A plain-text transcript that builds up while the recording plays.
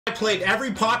I played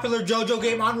every popular JoJo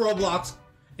game on Roblox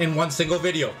in one single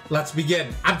video. Let's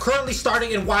begin. I'm currently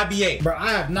starting in YBA. Bro,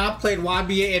 I have not played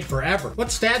YBA in forever.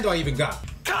 What stand do I even got?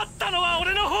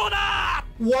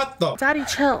 What the? Daddy,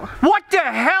 chill. What the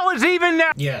hell is even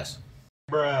that? Yes.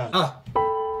 Bruh.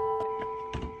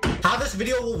 How this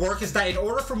video will work is that in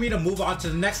order for me to move on to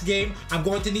the next game, I'm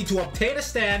going to need to obtain a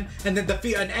stand and then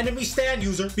defeat an enemy stand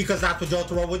user because that's what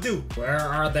Jotaro would do. Where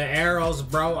are the arrows,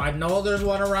 bro? I know there's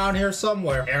one around here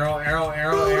somewhere. Arrow, arrow,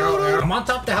 arrow, arrow, arrow. I'm on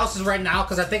top of the houses right now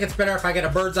because I think it's better if I get a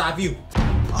bird's eye view.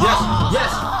 Yes,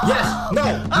 yes, yes. No,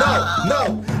 no,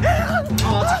 no.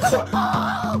 Oh, it's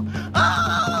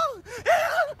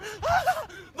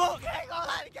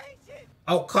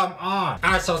oh, come on.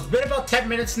 All right, so it's been about 10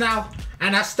 minutes now,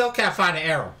 and I still can't find an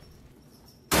arrow.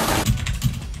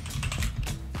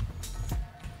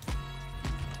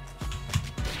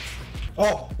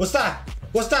 Oh, what's that?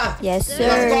 What's that? Yes, sir.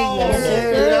 Let's go. Yes,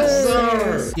 sir. Yes,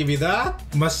 sir. Give me that.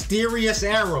 Mysterious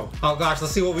arrow. Oh, gosh,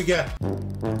 let's see what we get.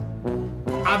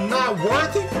 I'm not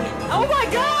worthy. Oh, my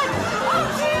God.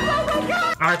 Oh, jeez. Oh, my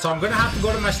God. All right, so I'm going to have to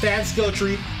go to my stand skill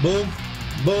tree. Boom,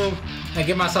 boom. And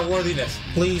get myself worthiness.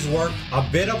 Please work. A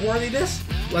bit of worthiness?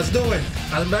 Let's do it.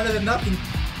 That's better than nothing.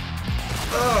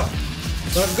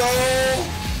 Let's go.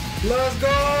 Let's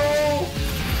go.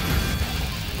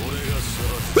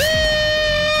 Woo!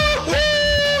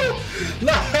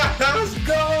 Let's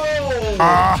go.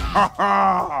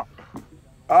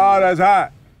 Oh, that's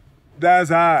hot. That's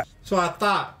hot. So I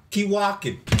thought. Keep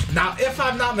walking. Now, if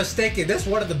I'm not mistaken, this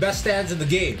is one of the best stands in the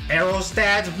game. Arrow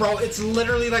stands, bro. It's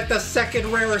literally like the second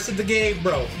rarest in the game,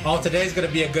 bro. Oh, today's gonna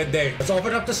be a good day. Let's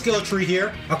open up the skill tree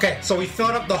here. Okay, so we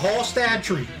filled up the whole stand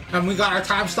tree, and we got our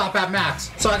time stop at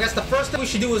max. So I guess the first thing we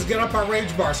should do is get up our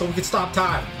rage bar so we can stop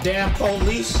time. Damn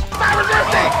police. My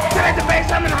resisting! Get into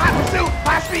base, I'm in hot pursuit,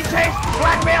 high-speed chase,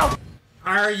 blackmail.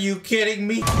 Are you kidding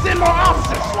me? Send more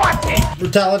officers, SWAT team.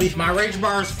 Brutality. My rage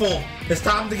bar is full. It's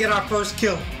time to get our first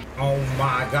kill. Oh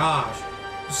my gosh.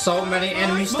 So many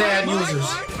enemy stand users.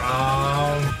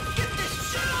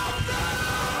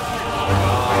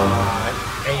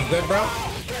 Hey, you good, bro?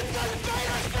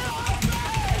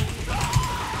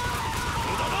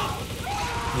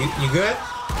 You good?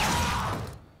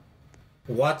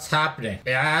 What's happening?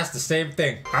 Yeah, I asked the same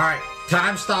thing. Alright,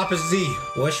 time stop is Z.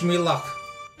 Wish me luck.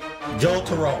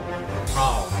 Jotaro.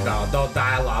 Oh, no, don't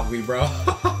dialogue me, bro.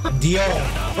 Dio.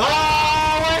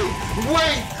 Oh,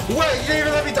 wait, you didn't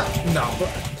even let me die. No.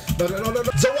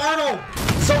 Zoano.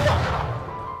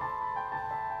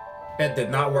 It did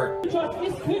not work.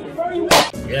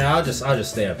 Yeah, I'll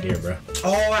just stay up here, bro.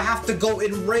 Oh, I have to go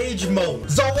in rage mode.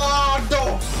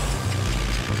 Zoano.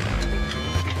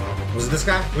 Was it this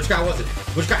guy? Which guy was it?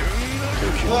 Which guy?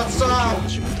 What's up?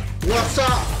 What's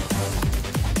up?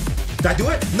 Did I do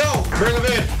it? No! Bring him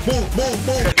in! Move, move,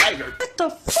 move! Get the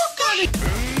fuck out of here!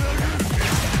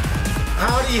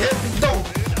 How do you hit me? No!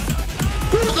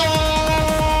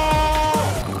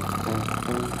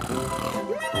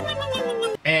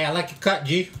 Hey, I like your cut,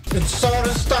 G. And Sword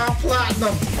and Star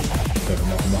Platinum!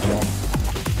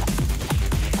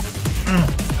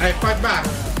 Hey, fight back!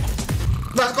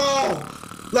 Let's go!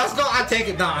 Let's go! I take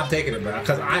it. No, I'm taking it, bro.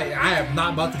 Because I am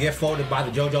not about to get folded by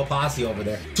the JoJo posse over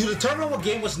there. To determine what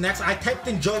game was next, I typed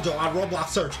in JoJo on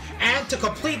Roblox search. And to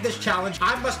complete this challenge,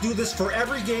 I must do this for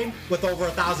every game with over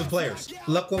 1,000 players.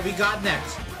 Look what we got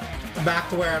next. Back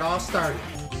to where it all started.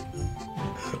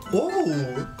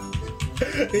 Ooh.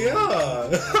 Yeah.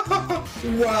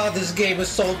 Wow, this game is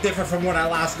so different from when I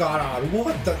last got on.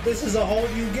 What the? This is a whole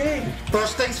new game.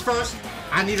 First things first,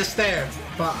 I need a stand.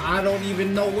 But I don't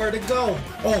even know where to go.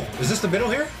 Oh, is this the middle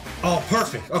here? Oh,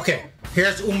 perfect. Okay,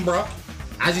 here's Umbra.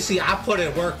 As you see, I put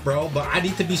in work, bro, but I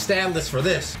need to be standless for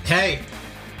this. Hey,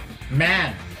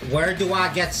 man, where do I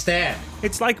get stand?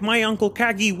 It's like my Uncle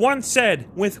Kagi once said,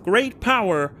 with great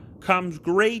power comes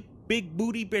great big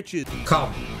booty bitches.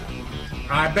 Come.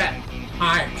 I bet.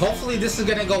 Alright, hopefully this is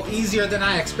gonna go easier than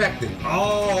I expected.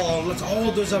 Oh,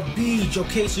 there's a beach.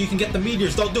 Okay, so you can get the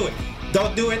meteors. Don't do it.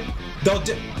 Don't do it. Don't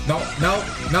do. No.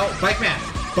 Bike man.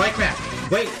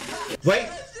 Wait.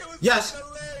 Yes.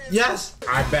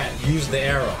 I bet. Use the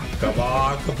arrow. Come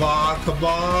on.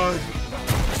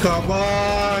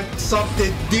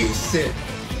 Something decent.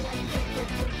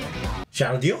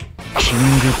 Shadow deal?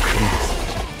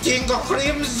 King of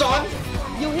Crimson.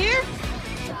 You here?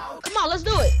 Come on, let's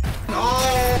do it.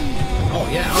 Oh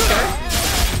yeah, okay.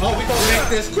 Oh, we gonna make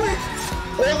this quick.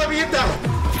 Oh, let me hit that one.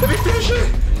 Let me finish it.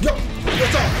 Yo,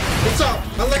 what's up?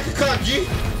 I like the cut, G.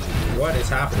 What is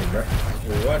happening, bro?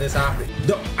 What is happening?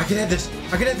 No, I can hit this.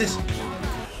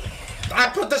 I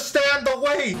put the stand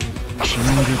away.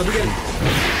 Let me get it.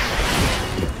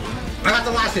 I got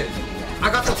the last hit. I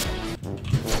got the...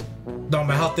 No,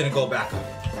 my health didn't go back up.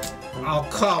 Oh,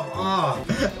 come on.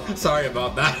 Sorry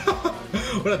about that.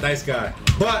 What a nice guy.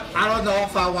 But I don't know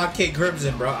if I want Kate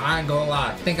Crimson, bro. I ain't gonna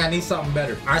lie. I think I need something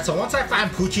better. Alright, so once I find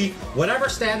Poochie, whatever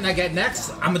stand I get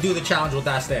next, I'm gonna do the challenge with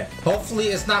that stand. Hopefully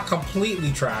it's not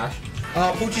completely trash.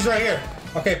 Poochie's right here.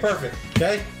 Okay, perfect.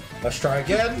 Okay, let's try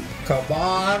again. Come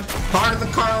on. Part of the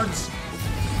cards.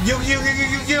 You.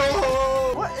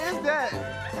 What is that?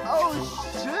 Oh,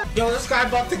 shit. Yo, this guy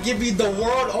about to give me the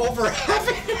world over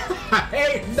heaven.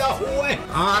 Ain't no way.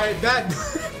 Alright, bet.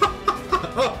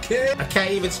 Okay. I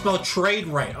can't even spell trade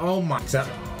right. Oh my. Accept.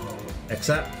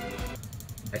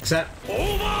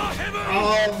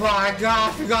 Oh my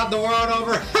gosh, we got the world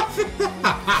over heaven.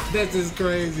 This is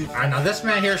crazy. Alright, now this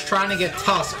man here is trying to get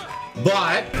Tusk,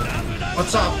 but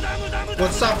what's up?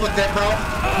 What's up with it, bro?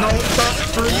 No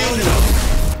Tusk for you.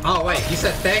 Oh wait, he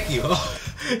said thank you.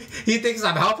 He thinks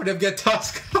I'm helping him get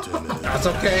Tusk. That's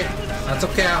okay. That's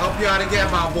okay. I'll help you out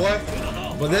again, my boy.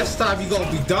 But this time you're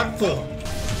gonna be done for.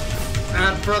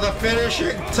 And for the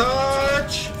finishing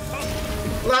touch,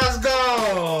 let's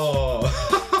go.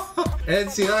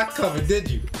 Didn't see that coming, did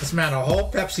you? This man a whole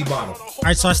Pepsi bottle.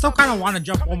 Alright, so I still kind of want to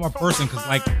jump one more person, because,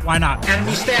 like, why not?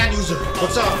 Enemy stand user.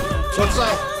 What's up? What's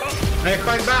up? Hey,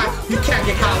 fight back. You can't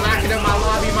get caught lacking in my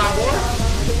lobby, my boy.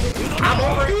 I'm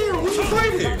over here. What you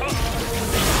fighting?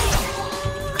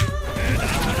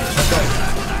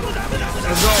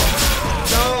 Let's go.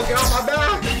 No, get off my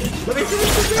back. Let me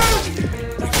finish this match.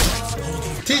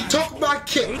 He took my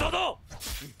kill.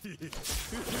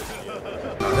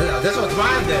 This one's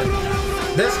mine then.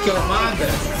 This killed mine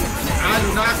then. I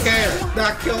do not care.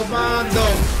 That killed mine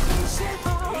though.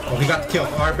 Oh, he got the kill.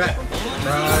 Alright, bet.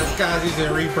 Bro, this guy's using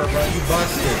a Reaper, bro. You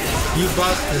busted. You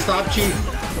busted. Stop cheating.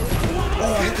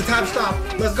 Oh, I hit the time stop.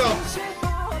 Let's go.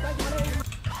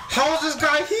 How is this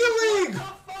guy healing?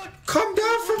 Come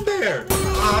down from there.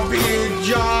 I'm being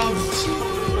jumped.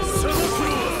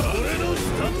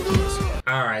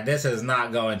 Alright, this is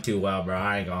not going too well, bro.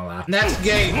 I ain't gonna lie. Next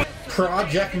game.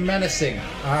 Project Menacing.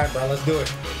 Alright, bro. Let's do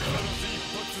it.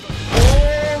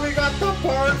 Oh, we got the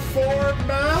part 4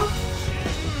 map.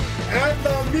 And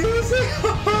the music.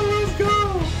 Let's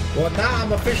go. Well, now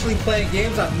I'm officially playing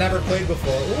games I've never played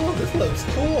before. Ooh, this looks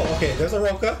cool. Okay, there's a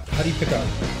Roka. How do you pick up?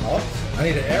 Oh, I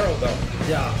need an arrow, though.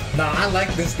 Yeah. Nah, I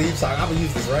like this theme song. I'm gonna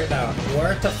use this right now.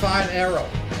 Where to find arrow?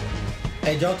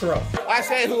 Hey, Jotaro. I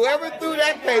say whoever threw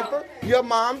that paper, your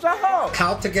mom's a hoe.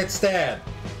 How to get stand.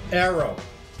 Arrow.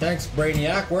 Thanks,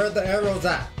 Brainiac. Where are the arrows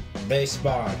at? They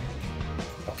spawn.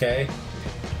 Okay.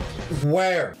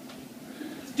 Where?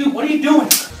 Dude, what are you doing?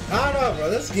 I don't know, bro.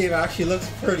 This game actually looks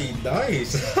pretty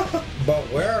nice. But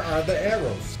where are the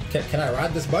arrows? Can I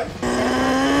ride this bike?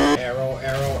 Arrow.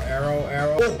 Oh,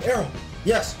 arrow.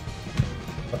 Yes.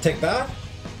 I'll take that.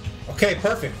 Okay,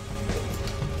 perfect.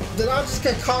 Did I just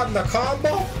get caught in the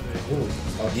combo? Ooh.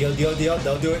 Oh, deal.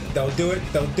 Don't do it.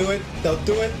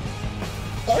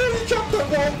 Oh, he jumped the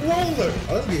wrong roller.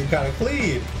 Oh, this game kind of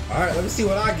clean. All right, let me see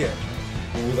what I get.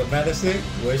 Ooh, the medicine.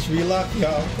 Wish me luck,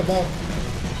 y'all. Come on.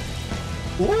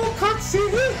 Ooh,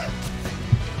 cutscene.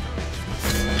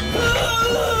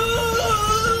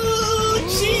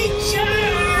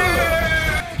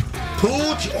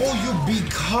 Pooch, oh, you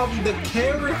become the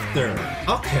character.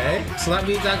 Okay, so that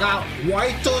means I got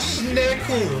White Snake.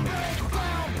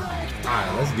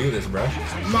 Alright, let's do this, bro.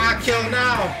 My kill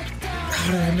now.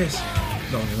 How did I miss?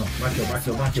 No. My kill.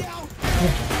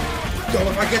 Yo,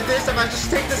 if I get this, if I just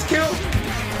take this kill.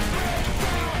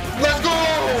 Let's go.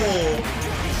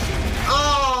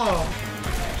 Oh,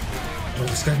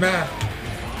 this guy's mad.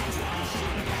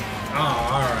 Oh,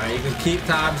 alright, you can keep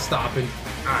time stopping.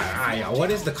 Alright, what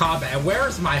is the combat? And where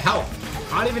is my health?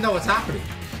 I don't even know what's happening.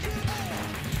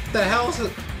 The hell is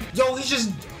it? Yo, he's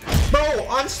just... Bro,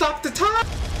 unstop the time!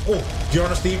 Oh,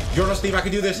 Giorno Steve, I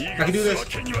can do this. Get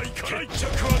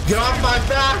off my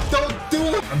back, don't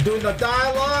do it! I'm doing the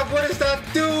dialogue, what does that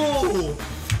do?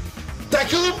 Did I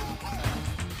kill him?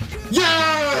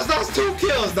 Yes, that's 2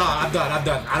 kills. No, I'm done.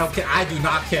 I don't care. I do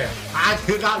not care.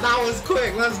 That was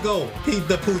quick. Let's go. Keep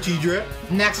the Poochie drip.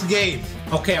 Next game.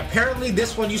 Okay, apparently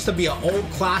this one used to be an old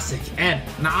classic. And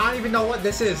now I don't even know what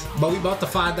this is, but we about to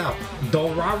find out.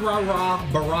 Dorara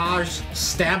Barrage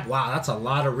Stamp. Wow, that's a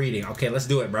lot of reading. Okay, let's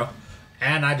do it, bro.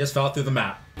 And I just fell through the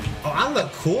map. Oh, I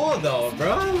look cool though,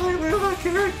 bro. I like my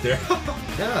character.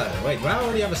 Yeah, wait, do I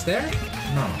already have a stare?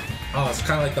 No. Oh, it's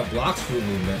kind of like the blocks through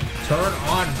movement. Turn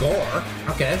on gore.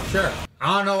 Okay, sure.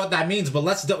 I don't know what that means, but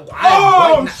let's do.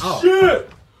 Oh shit!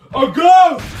 A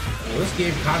ghost! Well, this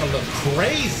game kind of look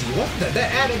crazy. What the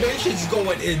animation's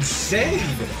going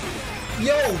insane.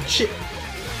 Yo, shit.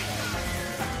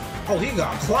 Oh, he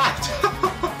got clapped.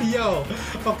 Yo.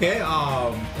 Okay.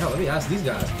 Yo, let me ask these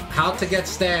guys. How to get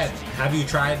stand? Have you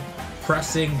tried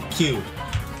pressing Q?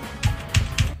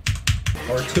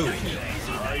 Or 2?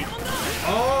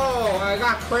 Oh, I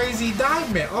got crazy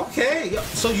diamond. Okay.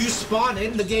 So you spawn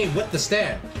in the game with the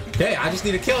stand. Okay, I just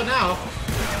need a kill now.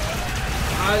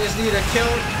 I just need a kill.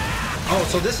 Oh,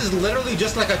 so this is literally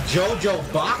just like a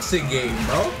JoJo boxing game,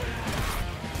 bro.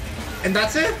 And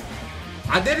that's it?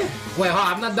 I did it? Wait, hold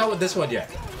on, I'm not done with this one yet.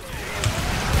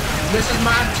 This is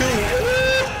mine too.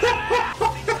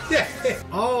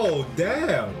 Oh,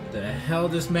 damn. The hell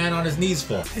this man on his knees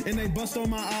for? And they bust on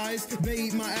my eyes. They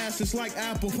eat my ass just like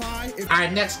apple pie.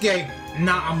 Alright, next game.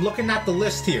 Now, I'm looking at the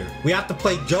list here. We have to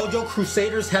play JoJo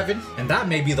Crusaders Heaven, and that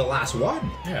may be the last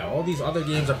one. Yeah, all these other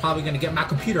games are probably gonna get my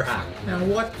computer hacked. And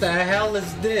what the hell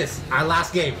is this? Alright,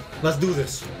 last game. Let's do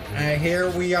this. And here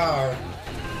we are.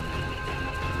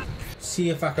 See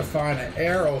if I can find an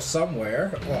arrow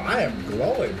somewhere. Oh, I am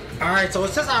glowing. All right, so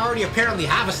it says I already apparently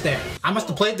have a stand. I must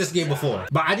have played this game before,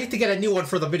 but I need to get a new one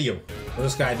for the video. What does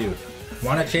this guy do?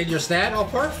 Want to change your stand? Oh,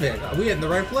 perfect. Are we in the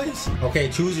right place? Okay,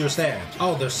 choose your stand.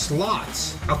 Oh, there's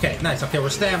slots. Okay, nice. Okay, we're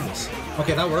standless.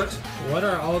 Okay, that works. What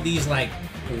are all these, like,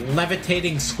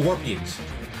 levitating scorpions?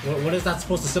 What is that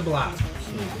supposed to symbolize?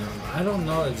 I don't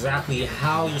know exactly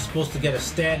how you're supposed to get a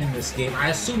stand in this game. I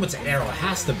assume it's an arrow. It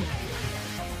has to be.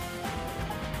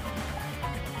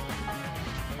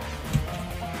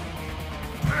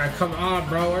 Alright, come on,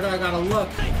 bro. Where do I gotta look?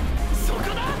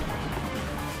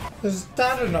 Is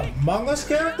that an Among Us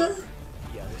character?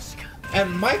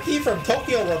 And Mikey from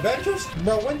Tokyo Revengers?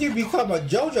 Bro, when do you become a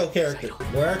JoJo character?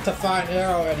 Where to find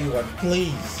arrow, anyone,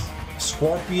 please?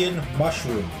 Scorpion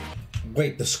mushroom.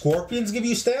 Wait, the scorpions give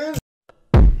you stands?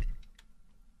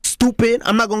 Stupid.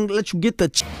 I'm not gonna let you get the...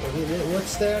 What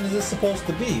stand is this supposed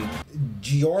to be?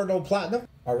 Giorno Platinum?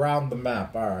 Around the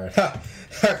map, alright.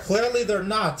 Clearly they're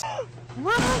not.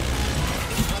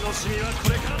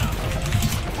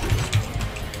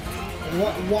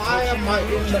 Why am I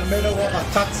in the middle of a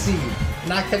cutscene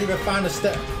and I can't even find a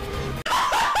step?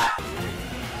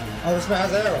 Oh, this man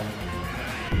has an arrow.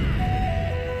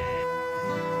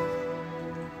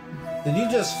 Did you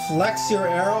just flex your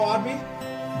arrow on me?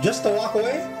 Just to walk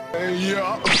away?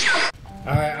 Yeah.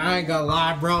 Alright, I ain't gonna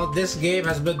lie, bro. This game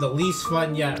has been the least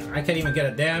fun yet. I can't even get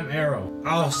a damn arrow.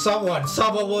 Oh, someone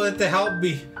willing to help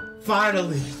me.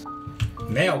 Finally.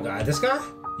 Mail guy. This guy?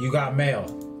 You got mail.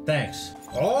 Thanks.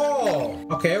 Oh,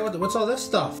 okay. What's all this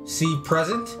stuff? See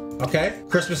present. Okay.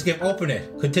 Christmas gift. Open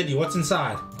it. Continue. What's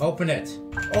inside? Open it.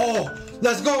 Oh,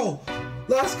 let's go.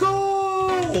 Let's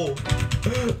go.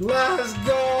 Let's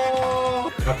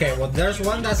go. Okay, well, there's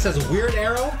one that says weird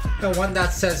arrow and one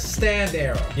that says stand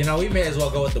arrow. You know, we may as well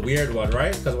go with the weird one,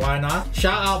 right? Because why not?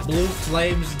 Shout out Blue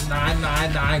Flames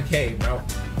 999K, bro.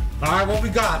 All right, what we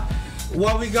got?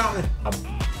 What we got?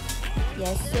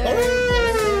 Yes, sir.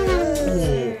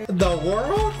 Oh, the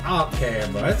world? Okay,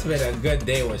 bro. It's been a good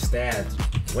day with stands.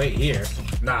 Wait here.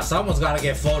 Nah, someone's got to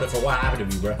get folded for what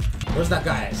happened to me, bro. Where's that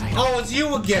guy? Oh, it's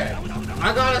you again.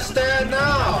 I got to stand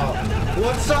now.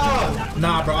 What's up?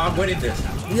 Nah, bro. I'm winning this.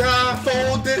 Yeah,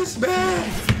 fold this, man.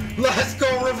 Let's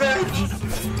go, revenge.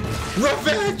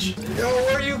 Revenge. Yo,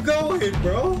 where are you going,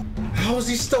 bro? How is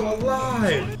he still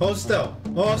alive? Hold still.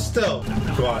 Hold still.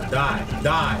 Come on, die.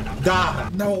 Die. Die.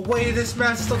 No way, this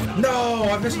man's still... No,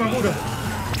 I missed my Buddha.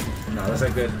 No, this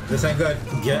ain't good. This ain't good.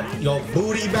 Get your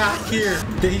booty back here.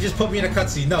 Did he just put me in a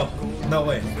cutscene? No. No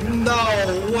way. No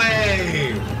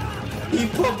way. He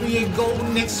put me in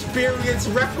Golden Experience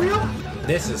Requiem?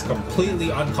 This is completely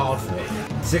uncalled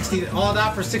for. 60, all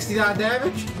that for 69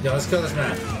 damage? Yo, let's kill this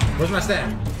man. Where's my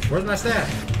stand? Where's my stand?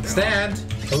 Stand.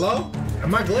 Hello?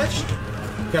 Am I glitched?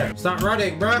 Okay, stop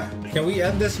running, bruh. Can we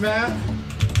end this, man?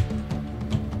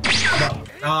 No.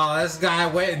 Oh, this guy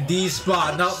went in D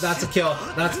spot. Nope, that's a kill.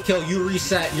 That's a kill. You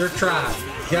reset. You're trash.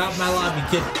 Get out my lobby,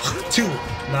 kid. 2.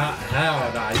 Nah,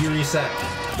 hell nah. You reset.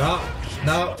 No,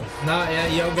 no, no. Yeah,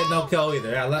 you don't get no kill either.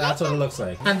 Yeah, that's what it looks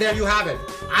like. And there you have it.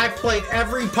 I played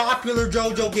every popular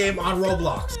JoJo game on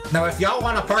Roblox. Now, if y'all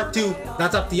want a part 2,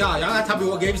 that's up to y'all. Y'all gotta tell me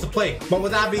what games to play. But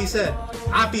with that being said,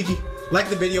 I'm PG. Like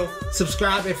the video,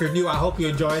 subscribe if you're new. I hope you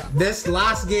enjoyed. This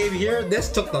last game here, this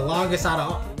took the longest out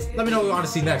of... Let me know what you want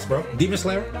to see next, bro. Demon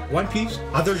Slayer, One Piece,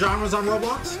 other genres on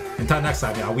Roblox. Until next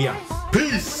time, y'all, we out.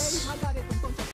 Peace!